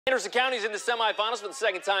Anderson County's in the semifinals for the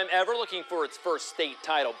second time ever, looking for its first state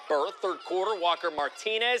title berth. Third quarter, Walker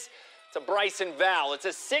Martinez to Bryson Val. It's a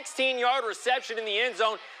 16-yard reception in the end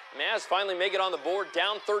zone. Mavs finally make it on the board,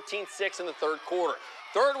 down 13-6 in the third quarter.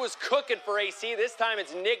 Third was cooking for AC. This time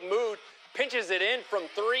it's Nick Mood. Pinches it in from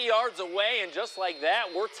 3 yards away, and just like that,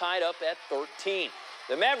 we're tied up at 13.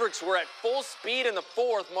 The Mavericks were at full speed in the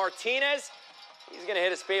fourth. Martinez, he's going to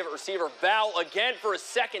hit his favorite receiver, Val, again for a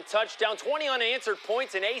second touchdown. 20 unanswered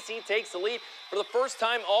points, and AC takes the lead for the first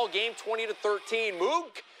time all game, 20-13.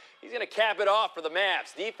 Moog, he's going to cap it off for the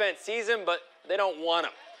Mavs. Defense sees him, but they don't want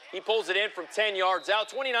him. He pulls it in from 10 yards out,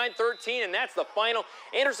 29-13, and that's the final.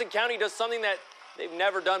 Anderson County does something that they've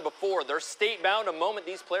never done before. They're state-bound, a moment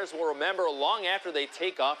these players will remember long after they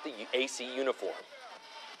take off the AC uniform.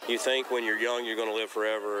 You think when you're young you're going to live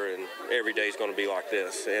forever and every day is going to be like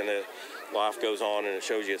this, and life goes on and it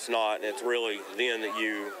shows you it's not, and it's really then that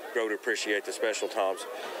you grow to appreciate the special times.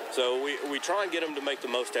 So we try and get them to make the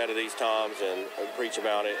most out of these times and preach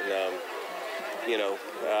about it, and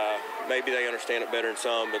maybe they understand it better than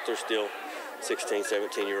some, but they're still 16,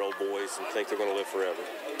 17-year-old boys and think they're going to live forever.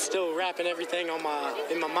 Still wrapping everything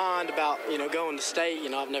in my mind about, going to state.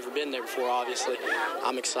 I've never been there before, obviously.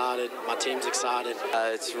 I'm excited. My team's excited.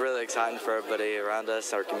 It's really exciting for everybody around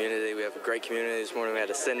us, our community. We have a great community. This morning we had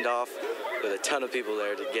a send-off with a ton of people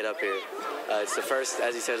there to get up here. It's the first,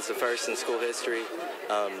 as you said, it's the first in school history.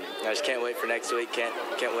 I just can't wait for next week.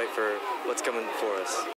 Can't wait for what's coming for us.